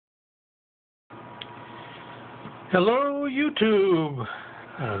Hello YouTube!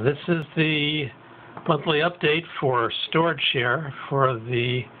 This is the monthly update for StorjShare for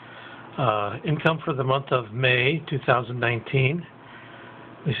the income for the month of May 2019.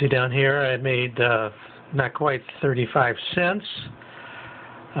 You see down here I made not quite 35 cents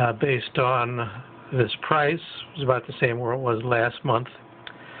based on this price. It was about the same where it was last month.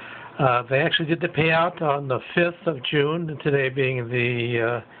 They actually did the payout on the 5th of June, and today being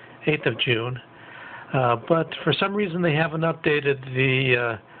the 8th of June. But for some reason they haven't updated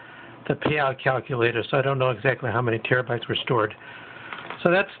the payout calculator, so I don't know exactly how many terabytes were stored.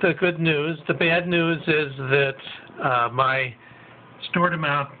 So that's the good news. The bad news is that my stored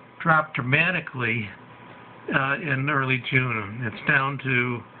amount dropped dramatically in early June. It's down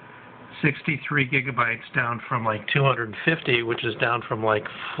to 63 gigabytes, down from like 250, which is down from like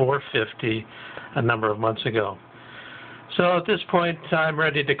 450 a number of months ago. So at this point, I'm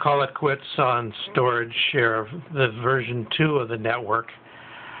ready to call it quits on StorjShare, the version 2 of the network.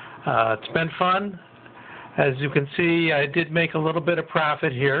 It's been fun. As you can see, I did make a little bit of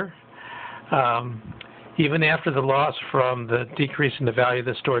profit here. Even after the loss from the decrease in the value of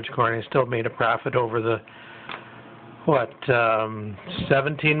the Storjcoin, I still made a profit over the,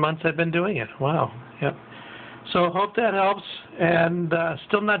 17 months I've been doing it. Wow. Yep. So hope that helps. And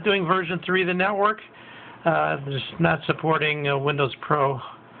still not doing version 3 of the network. Just not supporting Windows Home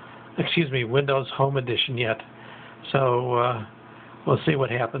Edition yet. So we'll see what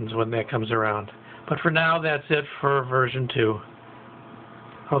happens when that comes around. But for now, that's it for version 2.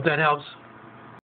 Hope that helps.